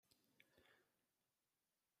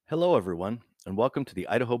Hello, everyone, and welcome to the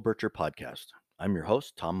Idaho Bircher Podcast. I'm your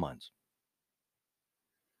host, Tom Munns.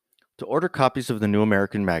 To order copies of the New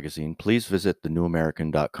American magazine, please visit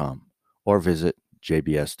thenewamerican.com or visit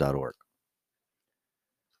jbs.org.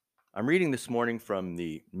 I'm reading this morning from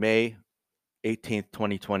the May 18th,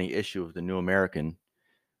 2020 issue of the New American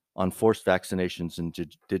on forced vaccinations and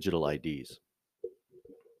digital IDs.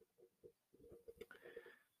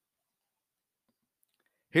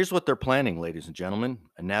 Here's what they're planning, ladies and gentlemen: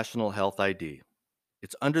 a national health ID.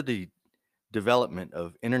 It's under the development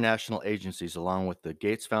of international agencies along with the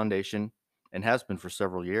Gates Foundation and has been for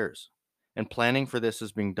several years. And planning for this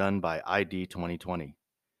is being done by ID 2020.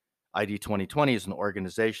 ID 2020 is an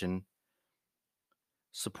organization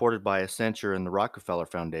supported by Accenture and the Rockefeller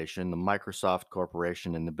Foundation, the Microsoft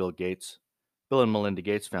Corporation, and the Bill and Melinda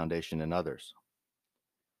Gates Foundation, and others.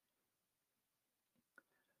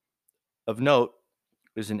 Of note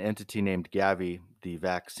is an entity named Gavi, the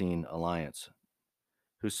Vaccine Alliance,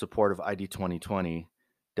 whose support of ID 2020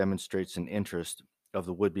 demonstrates an interest of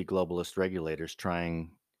the would-be globalist regulators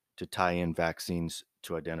trying to tie in vaccines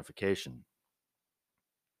to identification.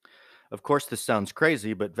 Of course, this sounds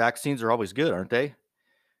crazy, but vaccines are always good, aren't they?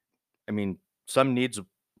 I mean,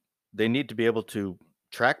 they need to be able to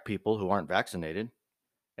track people who aren't vaccinated,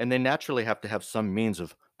 and they naturally have to have some means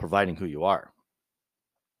of providing who you are.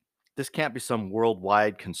 This can't be some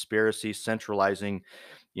worldwide conspiracy centralizing,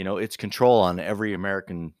 its control on every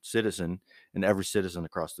American citizen and every citizen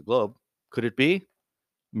across the globe. Could it be?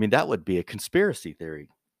 I mean, that would be a conspiracy theory.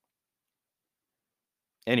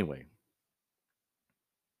 Anyway,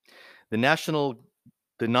 the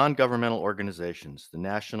non-governmental organizations, the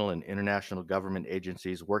national and international government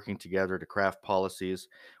agencies working together to craft policies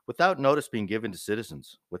without notice being given to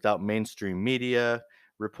citizens, without mainstream media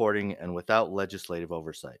reporting, and without legislative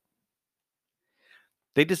oversight.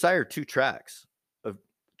 They desire two tracks of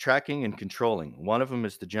tracking and controlling. One of them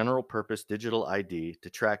is the general purpose digital ID to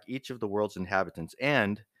track each of the world's inhabitants,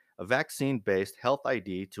 and a vaccine-based health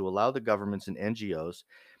ID to allow the governments and NGOs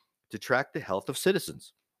to track the health of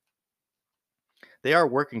citizens. They are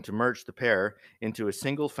working to merge the pair into a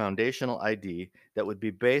single foundational ID that would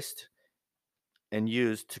be based and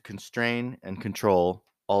used to constrain and control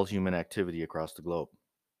all human activity across the globe.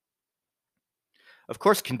 Of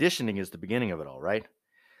course, conditioning is the beginning of it all, right?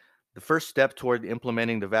 The first step toward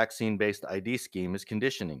implementing the vaccine-based ID scheme is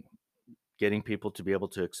conditioning, getting people to be able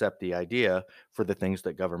to accept the idea for the things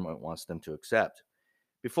that government wants them to accept.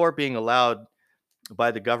 Before being allowed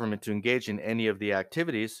by the government to engage in any of the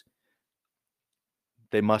activities,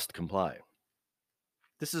 they must comply.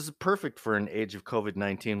 This is perfect for an age of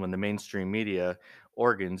COVID-19 when the mainstream media,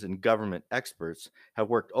 organs, and government experts have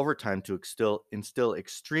worked overtime to instill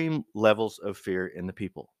extreme levels of fear in the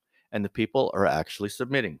people, and the people are actually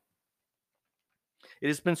submitting. It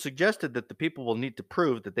has been suggested that the people will need to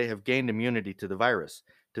prove that they have gained immunity to the virus.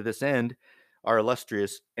 To this end, our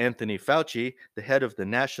illustrious Anthony Fauci, the head of the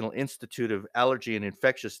National Institute of Allergy and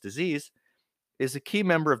Infectious Disease, is a key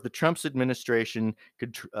member of the Trump's administration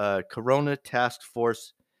Corona Task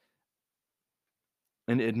Force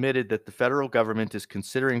and admitted that the federal government is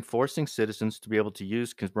considering forcing citizens to be able to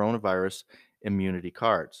use coronavirus immunity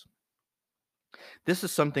cards. This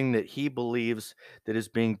is something that he believes that is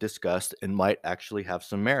being discussed and might actually have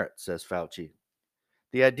some merit, says Fauci.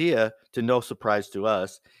 The idea, to no surprise to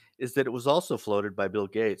us, is that it was also floated by Bill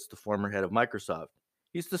Gates, the former head of Microsoft.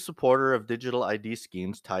 He's the supporter of digital ID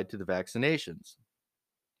schemes tied to the vaccinations.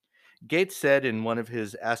 Gates said in one of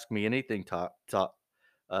his Ask Me Anything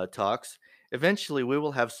talks, eventually we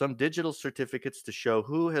will have some digital certificates to show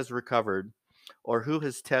who has recovered or who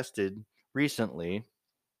has tested recently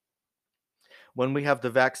when we have the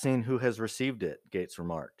vaccine, who has received it, Gates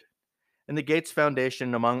remarked. And the Gates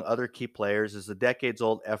Foundation, among other key players, is a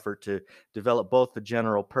decades-old effort to develop both the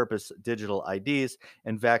general-purpose digital IDs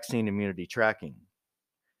and vaccine immunity tracking.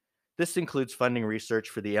 This includes funding research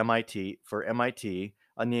for MIT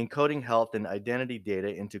on the encoding health and identity data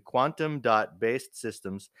into quantum dot-based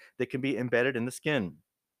systems that can be embedded in the skin.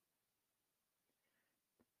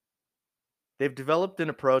 They've developed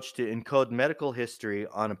an approach to encode medical history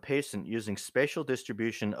on a patient using spatial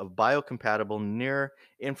distribution of biocompatible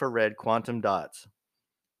near-infrared quantum dots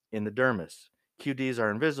in the dermis. QDs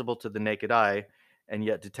are invisible to the naked eye and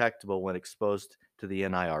yet detectable when exposed to the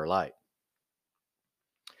NIR light.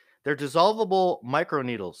 They're dissolvable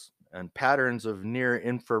microneedles and patterns of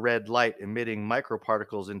near-infrared light emitting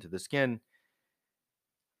microparticles into the skin.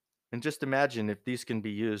 And just imagine if these can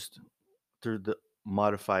be used through the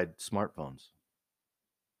modified smartphones.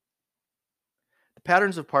 The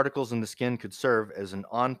patterns of particles in the skin could serve as an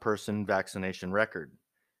on-person vaccination record,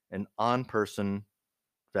 an on-person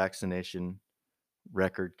vaccination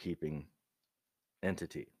record-keeping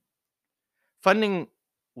entity. Funding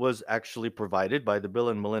was actually provided by the Bill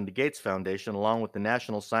and Melinda Gates Foundation, along with the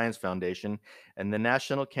National Science Foundation and the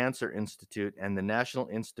National Cancer Institute and the National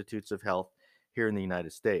Institutes of Health here in the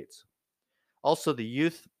United States. Also, the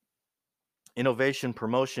Youth Innovation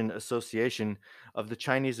Promotion Association of the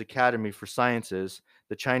Chinese Academy for Sciences,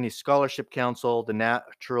 the Chinese Scholarship Council, the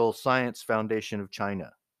Natural Science Foundation of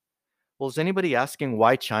China. Well, is anybody asking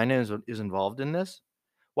why China is involved in this?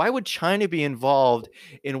 Why would China be involved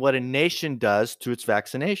in what a nation does to its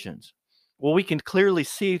vaccinations? Well, we can clearly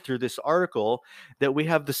see through this article that we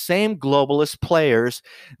have the same globalist players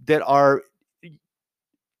that are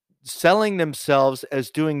selling themselves as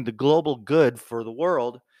doing the global good for the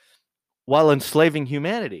world while enslaving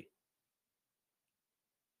humanity.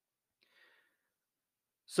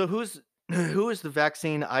 So who is the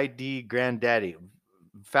vaccine ID granddaddy?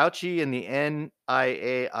 Fauci and the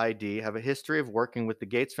NIAID have a history of working with the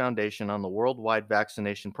Gates Foundation on the worldwide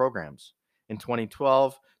vaccination programs. In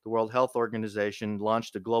 2012, the World Health Organization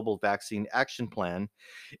launched a global vaccine action plan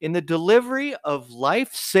in the delivery of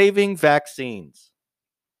life-saving vaccines.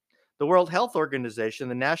 The World Health Organization,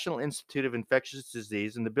 the National Institute of Infectious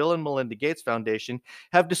Disease, and the Bill and Melinda Gates Foundation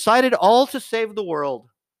have decided all to save the world,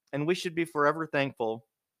 and we should be forever thankful,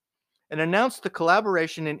 and announced the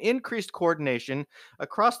collaboration and increased coordination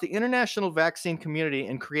across the international vaccine community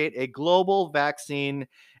and create a global vaccine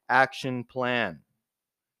action plan.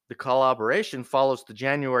 The collaboration follows the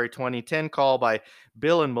January 2010 call by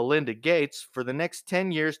Bill and Melinda Gates for the next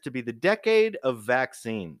 10 years to be the decade of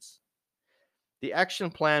vaccines. The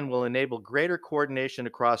action plan will enable greater coordination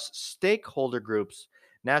across stakeholder groups,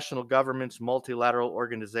 national governments, multilateral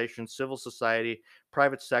organizations, civil society,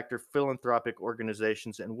 private sector, philanthropic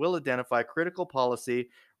organizations, and will identify critical policy,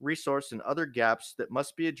 resource, and other gaps that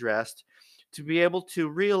must be addressed to be able to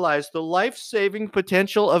realize the life-saving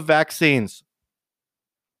potential of vaccines.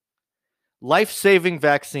 Life-saving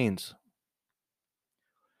vaccines.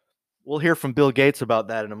 We'll hear from Bill Gates about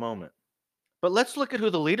that in a moment. But let's look at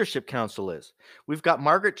who the Leadership Council is. We've got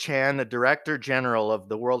Margaret Chan, the Director General of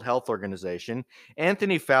the World Health Organization,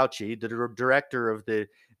 Anthony Fauci, the Director of the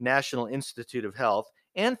National Institute of Health,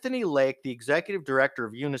 Anthony Lake, the Executive Director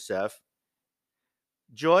of UNICEF,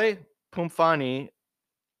 Joy Pumphrey,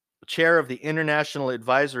 Chair of the International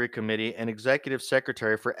Advisory Committee and Executive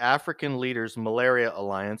Secretary for African Leaders Malaria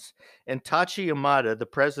Alliance, and Tachi Yamada, the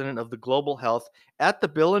President of the Global Health at the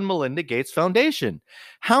Bill and Melinda Gates Foundation.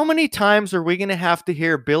 How many times are we going to have to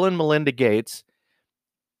hear Bill and Melinda Gates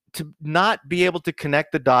to not be able to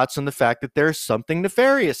connect the dots on the fact that there's something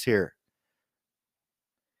nefarious here?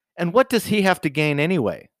 And what does he have to gain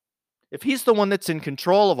anyway? If he's the one that's in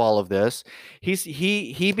control of all of this,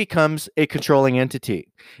 he becomes a controlling entity.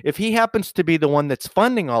 If he happens to be the one that's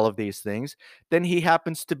funding all of these things, then he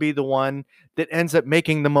happens to be the one that ends up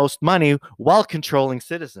making the most money while controlling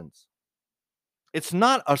citizens. It's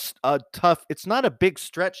not it's not a big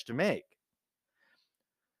stretch to make.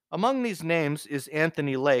 Among these names is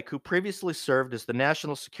Anthony Lake, who previously served as the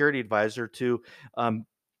National Security Advisor to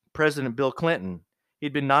President Bill Clinton.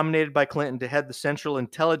 He'd been nominated by Clinton to head the Central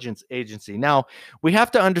Intelligence Agency. Now, we have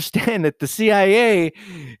to understand that the CIA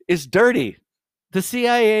is dirty. The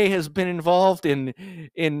CIA has been involved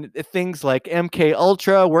in things like MK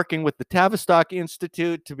Ultra, working with the Tavistock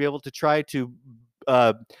Institute to be able to try to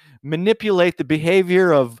manipulate the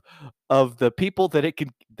behavior of the people that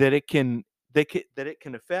it can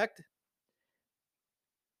affect.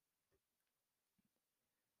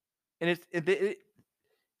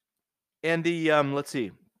 And let's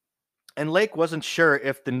see. And Lake wasn't sure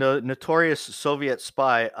if the notorious Soviet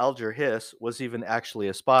spy Alger Hiss was even actually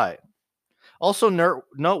a spy. Also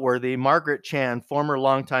noteworthy, Margaret Chan, former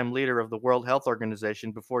longtime leader of the World Health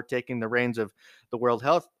Organization before taking the reins of the World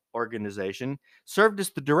Health Organization, served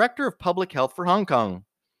as the Director of Public Health for Hong Kong.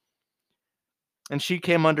 And she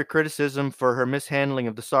came under criticism for her mishandling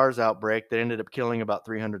of the SARS outbreak that ended up killing about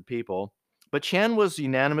 300 people. But Chan was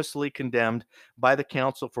unanimously condemned by the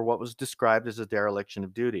council for what was described as a dereliction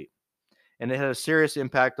of duty. And it had a serious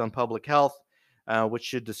impact on public health, which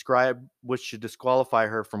should disqualify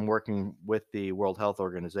her from working with the World Health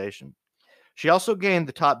Organization. She also gained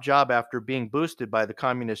the top job after being boosted by the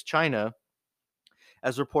communist China,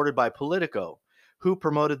 as reported by Politico, who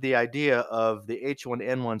promoted the idea of the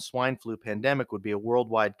H1N1 swine flu pandemic would be a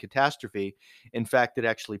worldwide catastrophe. In fact, it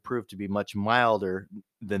actually proved to be much milder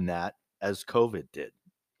than that, as COVID did.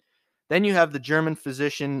 Then you have the German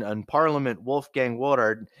physician and Parliament Wolfgang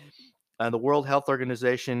Wodardt, the World Health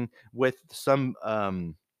Organization, with some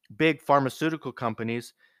big pharmaceutical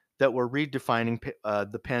companies that were redefining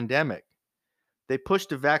the pandemic. They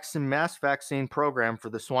pushed a mass vaccine program for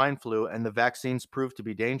the swine flu, and the vaccines proved to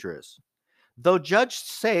be dangerous. Though judged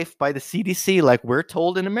safe by the CDC, like we're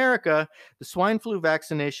told in America, the swine flu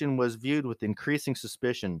vaccination was viewed with increasing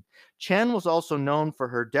suspicion. Chen was also known for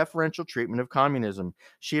her deferential treatment of communism.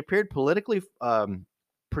 She appeared politically,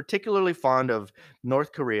 particularly fond of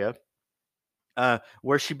North Korea,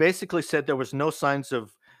 where she basically said there was no signs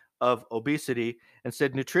of obesity and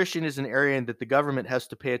said nutrition is an area that the government has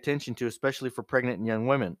to pay attention to, especially for pregnant and young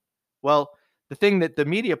women. Well, the thing that the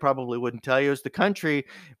media probably wouldn't tell you is the country,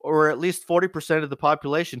 or at least 40% of the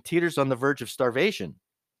population, teeters on the verge of starvation.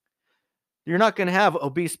 You're not going to have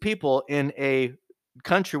obese people in a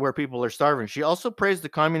country where people are starving. She also praised the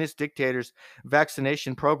communist dictators'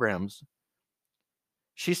 vaccination programs.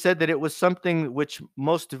 She said that it was something which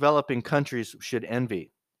most developing countries should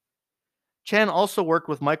envy. Chan also worked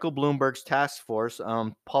with Michael Bloomberg's task force,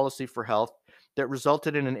 Policy for Health, that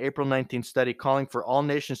resulted in an April 19th study calling for all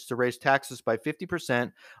nations to raise taxes by 50%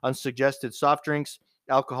 on suggested soft drinks,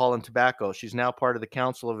 alcohol, and tobacco. She's now part of the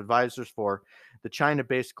Council of Advisors for the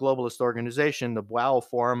China-based globalist organization, the Boao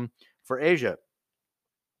Forum for Asia,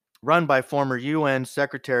 run by former UN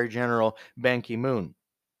Secretary General Ban Ki-moon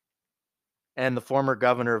and the former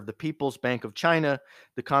governor of the People's Bank of China,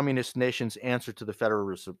 the communist nation's answer to the Federal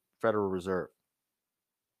Reserve.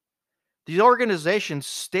 The organization's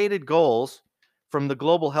stated goals from the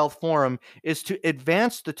Global Health Forum is to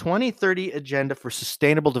advance the 2030 Agenda for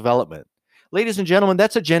Sustainable Development. Ladies and gentlemen,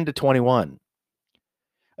 that's Agenda 21.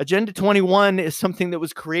 Agenda 21 is something that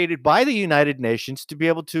was created by the United Nations to be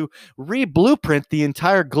able to re-blueprint the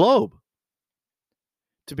entire globe,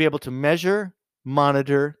 to be able to measure,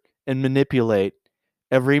 monitor, and manipulate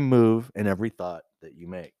every move and every thought that you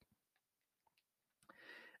make.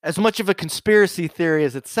 As much of a conspiracy theory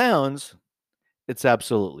as it sounds, it's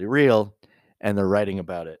absolutely real, and they're writing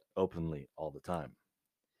about it openly all the time.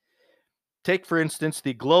 Take, for instance,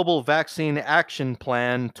 the Global Vaccine Action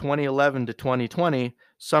Plan 2011 to 2020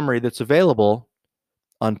 summary that's available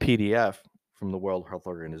on PDF from the World Health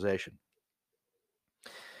Organization.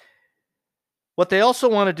 What they also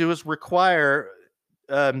want to do is require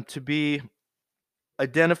to be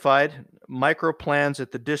identified micro plans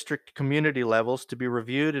at the district community levels to be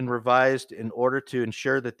reviewed and revised in order to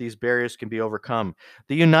ensure that these barriers can be overcome.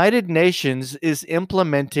 The United Nations is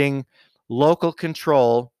implementing local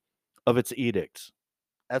control of its edicts.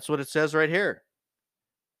 That's what it says right here.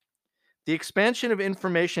 The expansion of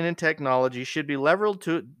information and technology should be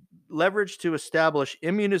leveraged to establish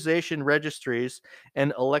immunization registries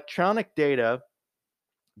and electronic databases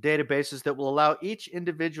that will allow each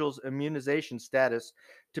individual's immunization status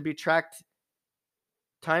to be tracked.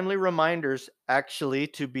 Timely reminders actually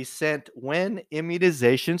to be sent when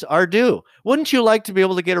immunizations are due. Wouldn't you like to be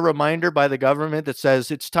able to get a reminder by the government that says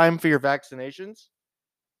it's time for your vaccinations?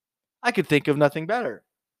 I could think of nothing better.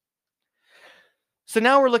 So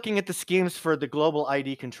now we're looking at the schemes for the global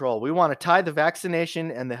ID control. We want to tie the vaccination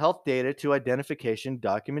and the health data to identification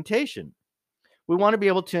documentation. We want to be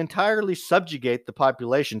able to entirely subjugate the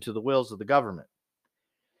population to the wills of the government.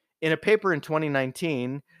 In a paper in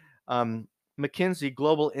 2019, McKinsey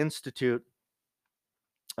Global Institute,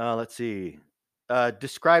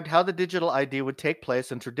 described how the digital ID would take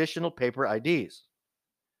place in traditional paper IDs.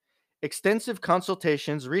 Extensive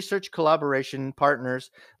consultations, research collaboration partners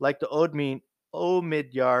like the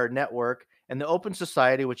Omidyar Network and the Open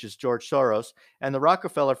Society, which is George Soros, and the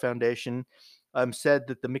Rockefeller Foundation said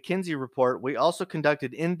that the McKinsey report, we also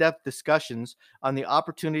conducted in-depth discussions on the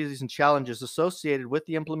opportunities and challenges associated with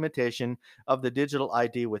the implementation of the digital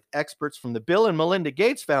ID with experts from the Bill and Melinda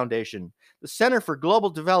Gates Foundation, the Center for Global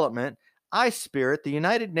Development, iSpirit, the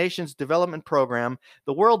United Nations Development Program,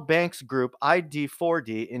 the World Bank's group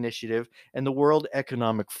ID4D Initiative, and the World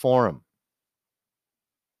Economic Forum.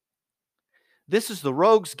 This is the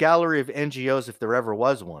rogues gallery of NGOs, if there ever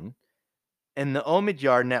was one. And the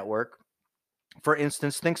Omidyar Network, for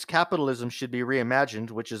instance, thinks capitalism should be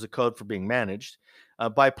reimagined, which is a code for being managed,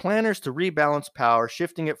 by planners to rebalance power,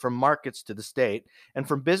 shifting it from markets to the state and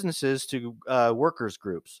from businesses to workers'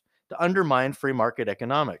 groups to undermine free market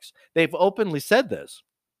economics. They've openly said this.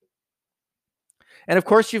 And of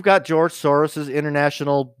course, you've got George Soros's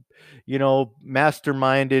international,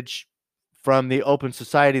 masterminded from the Open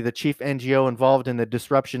Society, the chief NGO involved in the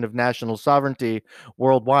disruption of national sovereignty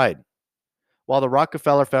worldwide. While the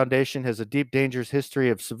Rockefeller Foundation has a deep, dangerous history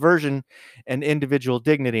of subversion and individual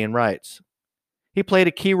dignity and rights. He played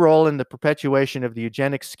a key role in the perpetuation of the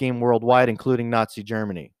eugenics scheme worldwide, including Nazi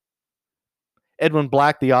Germany. Edwin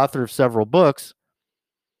Black, the author of several books,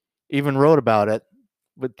 even wrote about it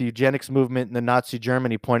with the eugenics movement in the Nazi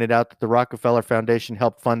Germany pointed out that the Rockefeller Foundation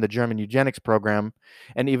helped fund the German eugenics program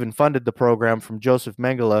and even funded the program from Joseph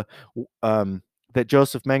Mengele that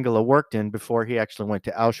Joseph Mengele worked in before he actually went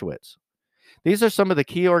to Auschwitz. These are some of the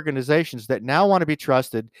key organizations that now want to be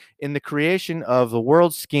trusted in the creation of the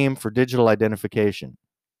world scheme for digital identification.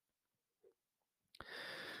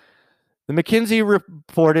 The McKinsey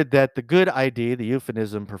reported that the good ID, the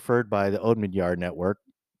euphemism preferred by the Oudemyr network,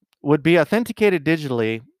 would be authenticated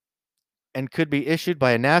digitally and could be issued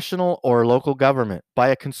by a national or local government, by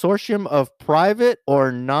a consortium of private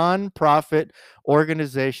or non-profit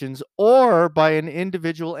organizations, or by an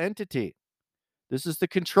individual entity. This is the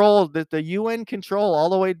control that the UN control all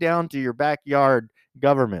the way down to your backyard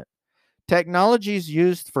government. Technologies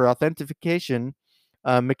used for authentication,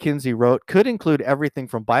 McKinsey wrote, could include everything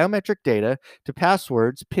from biometric data to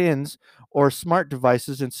passwords, PINs, or smart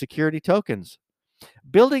devices and security tokens.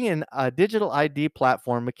 Building a digital ID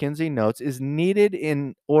platform, McKinsey notes, is needed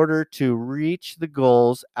in order to reach the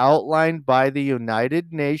goals outlined by the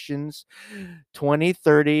United Nations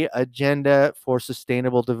 2030 Agenda for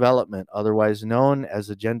Sustainable Development, otherwise known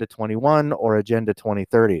as Agenda 21 or Agenda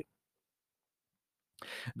 2030.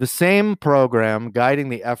 The same program guiding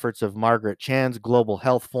the efforts of Margaret Chan's Global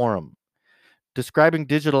Health Forum. Describing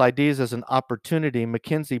digital IDs as an opportunity,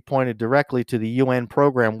 McKinsey pointed directly to the UN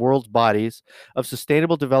program World Bodies of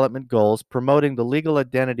Sustainable Development Goals, promoting the legal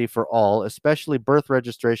identity for all, especially birth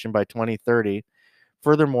registration by 2030.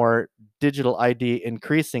 Furthermore, digital ID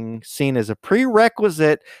increasing seen as a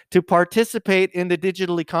prerequisite to participate in the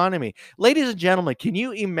digital economy. Ladies and gentlemen, can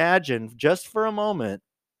you imagine just for a moment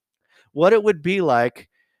what it would be like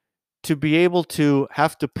to be able to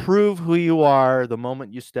have to prove who you are the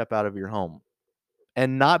moment you step out of your home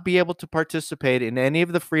and not be able to participate in any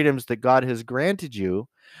of the freedoms that God has granted you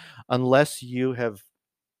unless you have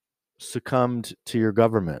succumbed to your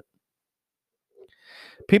government?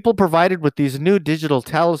 People provided with these new digital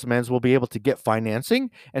talismans will be able to get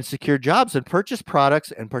financing and secure jobs and purchase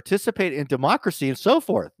products and participate in democracy and so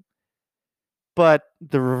forth. But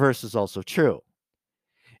the reverse is also true.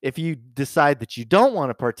 If you decide that you don't want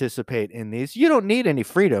to participate in these, you don't need any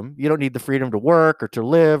freedom. You don't need the freedom to work or to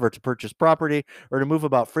live or to purchase property or to move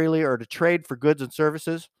about freely or to trade for goods and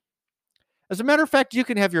services. As a matter of fact, you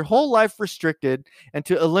can have your whole life restricted and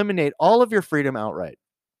to eliminate all of your freedom outright.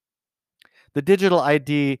 The digital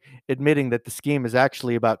ID admitting that the scheme is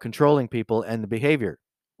actually about controlling people and the behavior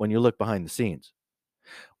when you look behind the scenes.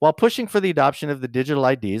 While pushing for the adoption of the digital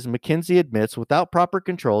IDs, McKinsey admits without proper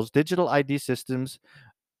controls, digital ID systems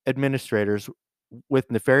administrators with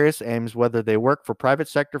nefarious aims, whether they work for private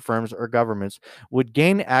sector firms or governments, would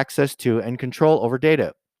gain access to and control over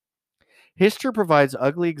data. History provides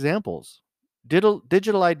ugly examples.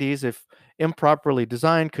 Digital IDs, if improperly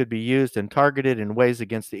designed, could be used and targeted in ways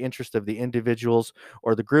against the interest of the individuals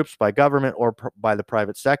or the groups by government or by the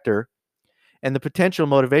private sector. And the potential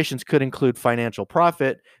motivations could include financial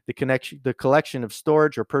profit, the collection of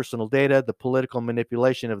storage or personal data, the political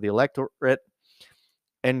manipulation of the electorate,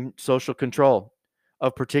 and social control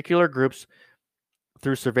of particular groups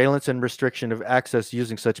through surveillance and restriction of access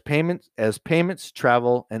using such payments,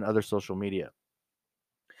 travel, and other social media.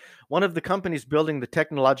 One of the companies building the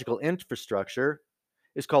technological infrastructure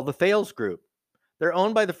is called the Thales Group. They're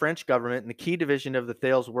owned by the French government, and the key division of the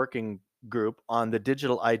Thales working group on the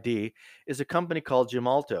digital ID is a company called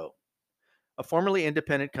Gemalto, a formerly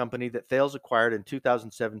independent company that Thales acquired in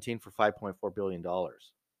 2017 for $5.4 billion.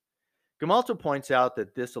 Gemalto points out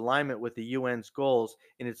that this alignment with the UN's goals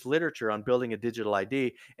in its literature on building a digital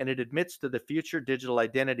ID, and it admits that the future digital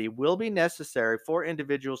identity will be necessary for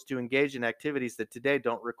individuals to engage in activities that today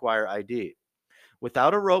don't require ID.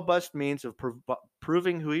 Without a robust means of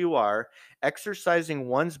proving who you are, exercising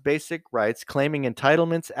one's basic rights, claiming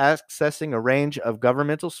entitlements, accessing a range of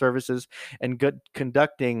governmental services, and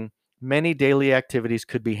conducting many daily activities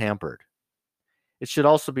could be hampered. It should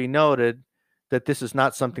also be noted that this is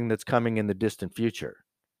not something that's coming in the distant future.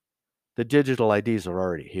 The digital IDs are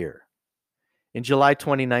already here. In July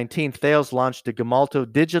 2019, Thales launched a Gemalto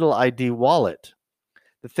digital ID wallet.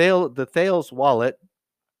 The Thales wallet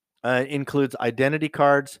includes identity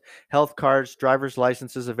cards, health cards, driver's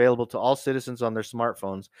licenses available to all citizens on their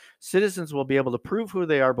smartphones. Citizens will be able to prove who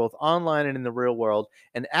they are both online and in the real world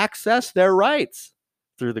and access their rights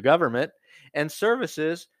through the government and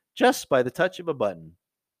services just by the touch of a button.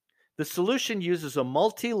 The solution uses a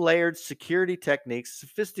multi-layered security technique,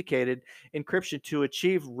 sophisticated encryption to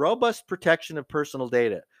achieve robust protection of personal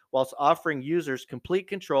data, whilst offering users complete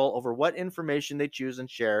control over what information they choose and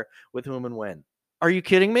share with whom and when. Are you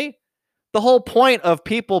kidding me? The whole point of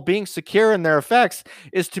people being secure in their effects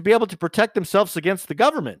is to be able to protect themselves against the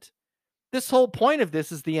government. This whole point of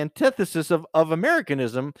this is the antithesis of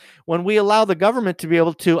Americanism when we allow the government to be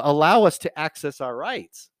able to allow us to access our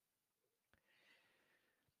rights.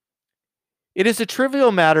 It is a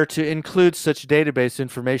trivial matter to include such database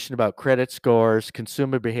information about credit scores,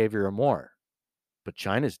 consumer behavior, or more. But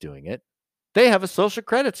China's doing it. They have a social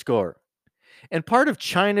credit score. And part of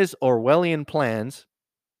China's Orwellian plans,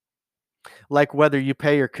 like whether you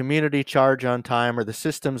pay your community charge on time or the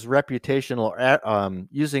system's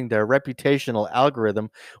using their reputational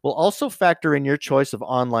algorithm, will also factor in your choice of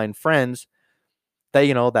online friends.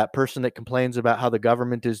 That person that complains about how the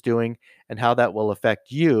government is doing and how that will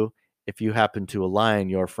affect you if you happen to align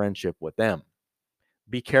your friendship with them.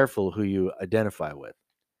 Be careful who you identify with.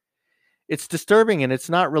 It's disturbing, and it's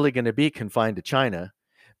not really going to be confined to China,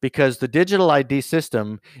 because the digital ID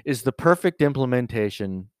system is the perfect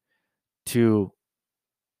implementation to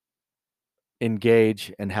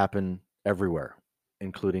engage and happen everywhere,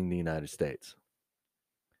 including the United States.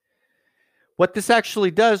 What this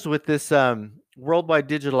actually does with this worldwide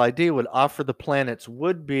digital ID would offer the planet's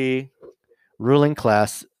would-be ruling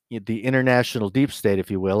class, the international deep state,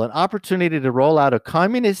 if you will, an opportunity to roll out a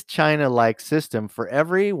communist China-like system for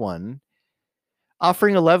everyone,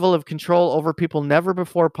 offering a level of control over people never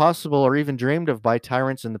before possible or even dreamed of by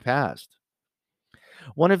tyrants in the past.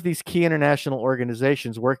 One of these key international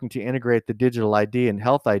organizations working to integrate the digital ID and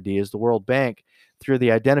health ID is the World Bank through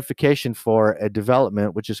the Identification for a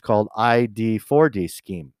Development, which is called ID4D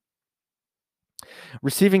scheme.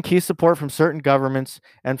 Receiving key support from certain governments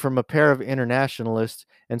and from a pair of internationalists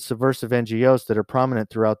and subversive NGOs that are prominent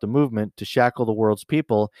throughout the movement to shackle the world's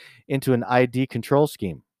people into an ID control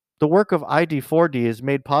scheme. The work of ID4D is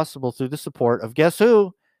made possible through the support of, guess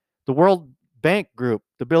who? The World Bank Group,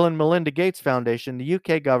 the Bill and Melinda Gates Foundation, the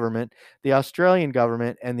UK government, the Australian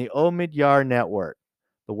government, and the Omidyar Network.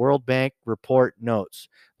 The World Bank report notes.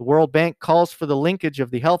 The World Bank calls for the linkage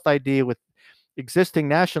of the health ID with existing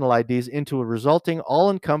national IDs into a resulting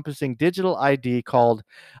all-encompassing digital ID called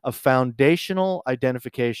a foundational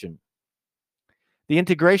identification. The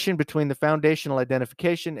integration between the foundational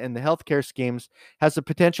identification and the healthcare schemes has the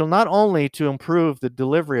potential not only to improve the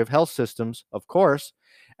delivery of health systems, of course,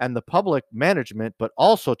 and the public management, but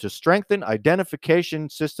also to strengthen identification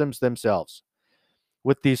systems themselves.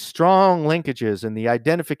 With these strong linkages in the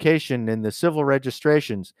identification and the civil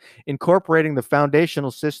registrations, incorporating the foundational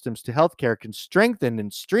systems to healthcare can strengthen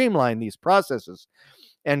and streamline these processes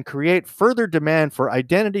and create further demand for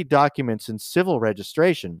identity documents and civil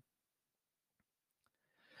registration.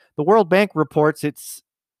 The World Bank reports its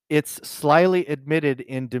slyly admitted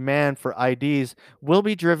in demand for IDs will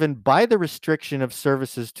be driven by the restriction of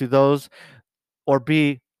services to those, or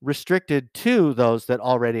be restricted to those that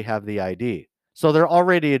already have the ID. So they're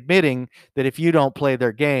already admitting that if you don't play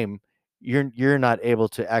their game, you're not able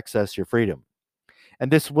to access your freedom.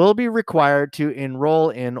 And this will be required to enroll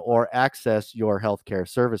in or access your healthcare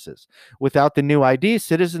services. Without the new ID,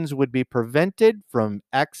 citizens would be prevented from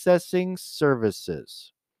accessing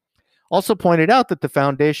services. Also pointed out that the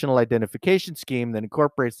foundational identification scheme that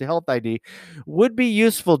incorporates the health ID would be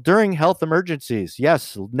useful during health emergencies.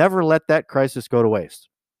 Yes, never let that crisis go to waste.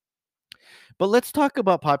 But let's talk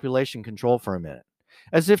about population control for a minute.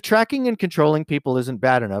 As if tracking and controlling people isn't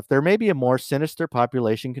bad enough, there may be a more sinister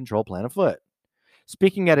population control plan afoot.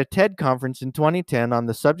 Speaking at a TED conference in 2010 on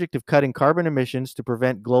the subject of cutting carbon emissions to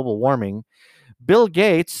prevent global warming, Bill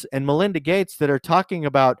Gates and Melinda Gates, that are talking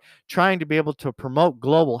about trying to be able to promote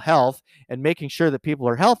global health and making sure that people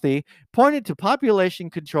are healthy, pointed to population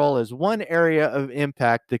control as one area of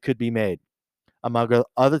impact that could be made. Among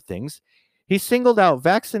other things, he singled out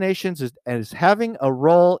vaccinations as having a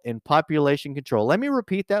role in population control. Let me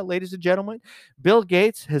repeat that, ladies and gentlemen. Bill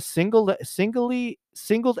Gates has singled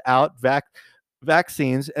out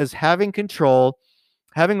vaccines as having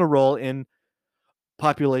a role in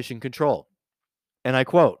population control. And I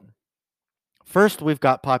quote, "First, we've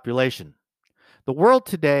got population. The world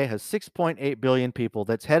today has 6.8 billion people.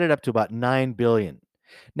 That's headed up to about 9 billion.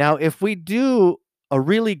 Now, if we do a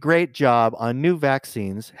really great job on new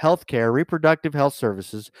vaccines, healthcare, reproductive health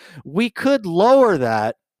services, we could lower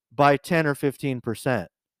that by 10 or 15%.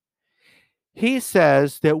 He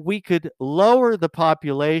says that we could lower the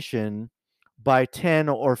population by 10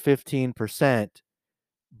 or 15%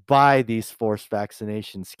 by these forced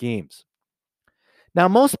vaccination schemes. Now,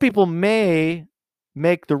 most people may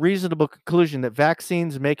make the reasonable conclusion that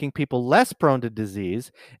vaccines making people less prone to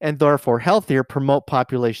disease and therefore healthier promote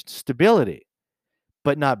population stability,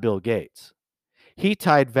 but not Bill Gates. He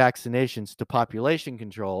tied vaccinations to population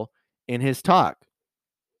control in his talk.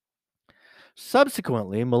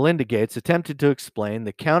 Subsequently, Melinda Gates attempted to explain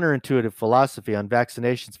the counterintuitive philosophy on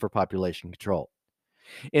vaccinations for population control.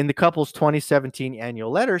 In the couple's 2017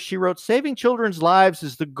 annual letter, she wrote, "Saving children's lives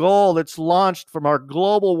is the goal that's launched from our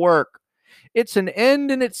global work. It's an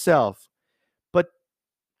end in itself, but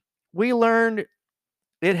we learned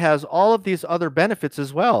it has all of these other benefits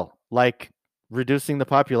as well, like reducing the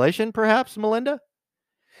population, perhaps, Melinda?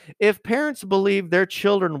 If parents believe their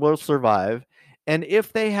children will survive, and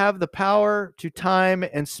if they have the power to time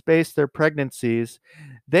and space their pregnancies,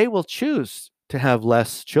 they will choose to have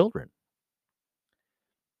less children."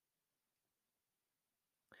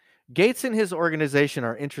 Gates and his organization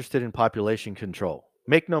are interested in population control.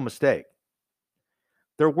 Make no mistake.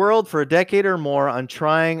 Their world for a decade or more on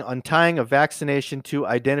tying a vaccination to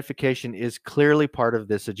identification is clearly part of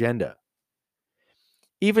this agenda.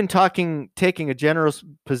 Even taking a generous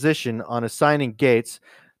position on assigning Gates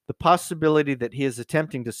the possibility that he is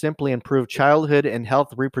attempting to simply improve childhood and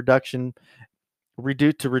health reproduction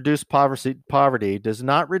to reduce poverty does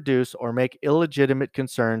not reduce or make illegitimate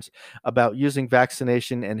concerns about using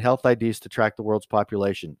vaccination and health IDs to track the world's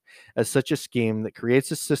population, as such a scheme that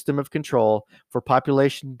creates a system of control for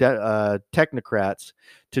population technocrats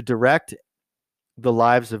to direct the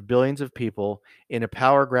lives of billions of people in a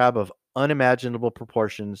power grab of unimaginable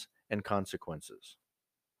proportions and consequences.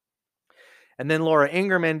 And then Laura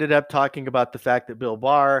Ingraham ended up talking about the fact that Bill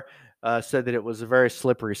Barr said that it was a very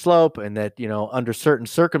slippery slope, and that, under certain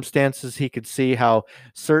circumstances, he could see how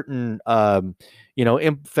certain,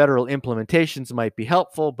 federal implementations might be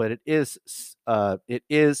helpful, but it is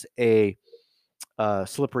a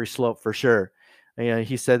slippery slope for sure.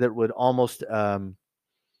 He said that it would almost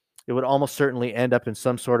certainly end up in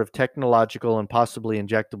some sort of technological and possibly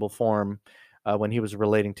injectable form when he was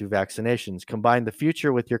relating to vaccinations. Combine the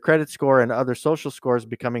future with your credit score and other social scores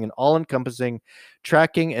becoming an all encompassing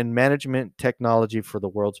tracking and management technology for the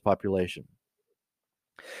world's population.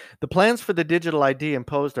 The plans for the digital ID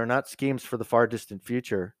imposed are not schemes for the far distant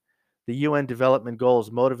future. The UN development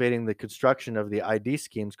goals motivating the construction of the ID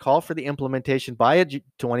schemes call for the implementation by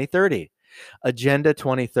 2030. Agenda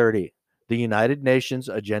 2030, the United Nations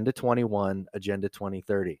Agenda 21, Agenda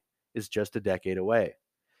 2030, is just a decade away.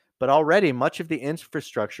 But already much of the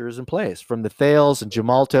infrastructure is in place, from the Thales and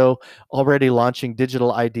Gemalto already launching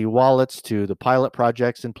digital ID wallets to the pilot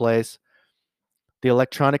projects in place. The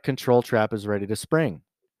electronic control trap is ready to spring.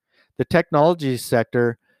 The technology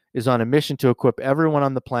sector is on a mission to equip everyone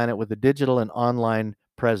on the planet with a digital and online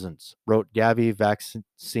presence, wrote Gavi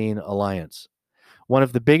Vaccine Alliance. One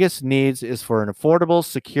of the biggest needs is for an affordable,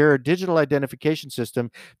 secure digital identification system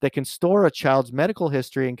that can store a child's medical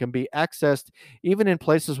history and can be accessed even in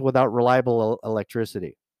places without reliable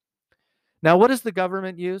electricity. Now, what does the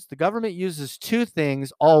government use? The government uses two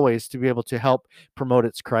things always to be able to help promote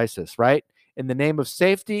its crisis, right? In the name of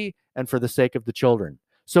safety and for the sake of the children.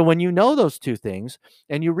 So when you know those two things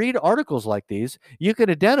and you read articles like these, you can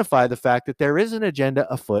identify the fact that there is an agenda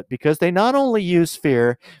afoot, because they not only use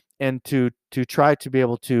fear and to try to be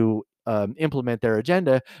able to implement their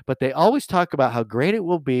agenda, but they always talk about how great it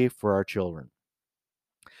will be for our children.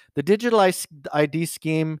 The digital ID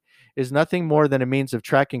scheme is nothing more than a means of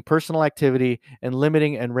tracking personal activity and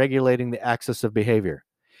limiting and regulating the access of behavior.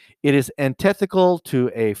 It is antithetical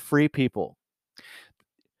to a free people.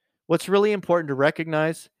 What's really important to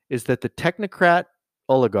recognize is that the technocrat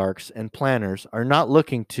oligarchs and planners are not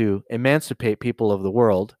looking to emancipate people of the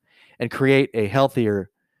world and create a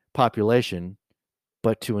healthier population,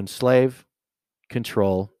 but to enslave,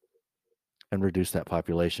 control, and reduce that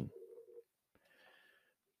population.